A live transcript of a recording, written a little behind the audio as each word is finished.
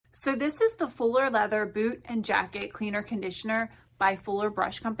So this is the Fuller Leather Boot and Jacket Cleaner Conditioner by Fuller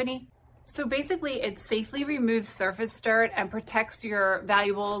Brush Company. So basically it safely removes surface dirt and protects your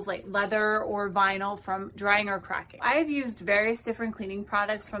valuables like leather or vinyl from drying or cracking. I have used various different cleaning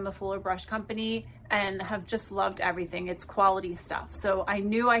products from the Fuller Brush Company and have just loved everything. It's quality stuff. So I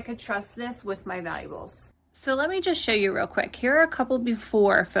knew I could trust this with my valuables. So let me just show you real quick. Here are a couple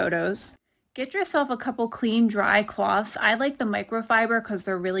before photos. Get yourself a couple clean, dry cloths. I like the microfiber because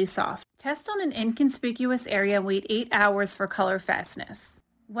they're really soft. Test on an inconspicuous area and wait 8 hours for color fastness.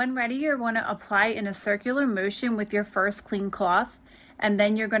 When ready, you're going to apply in a circular motion with your first clean cloth, and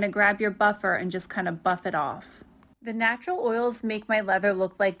then you're going to grab your buffer and just kind of buff it off. The natural oils make my leather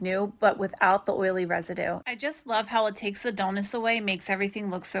look like new, but without the oily residue. I just love how it takes the dullness away, makes everything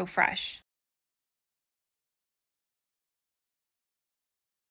look so fresh.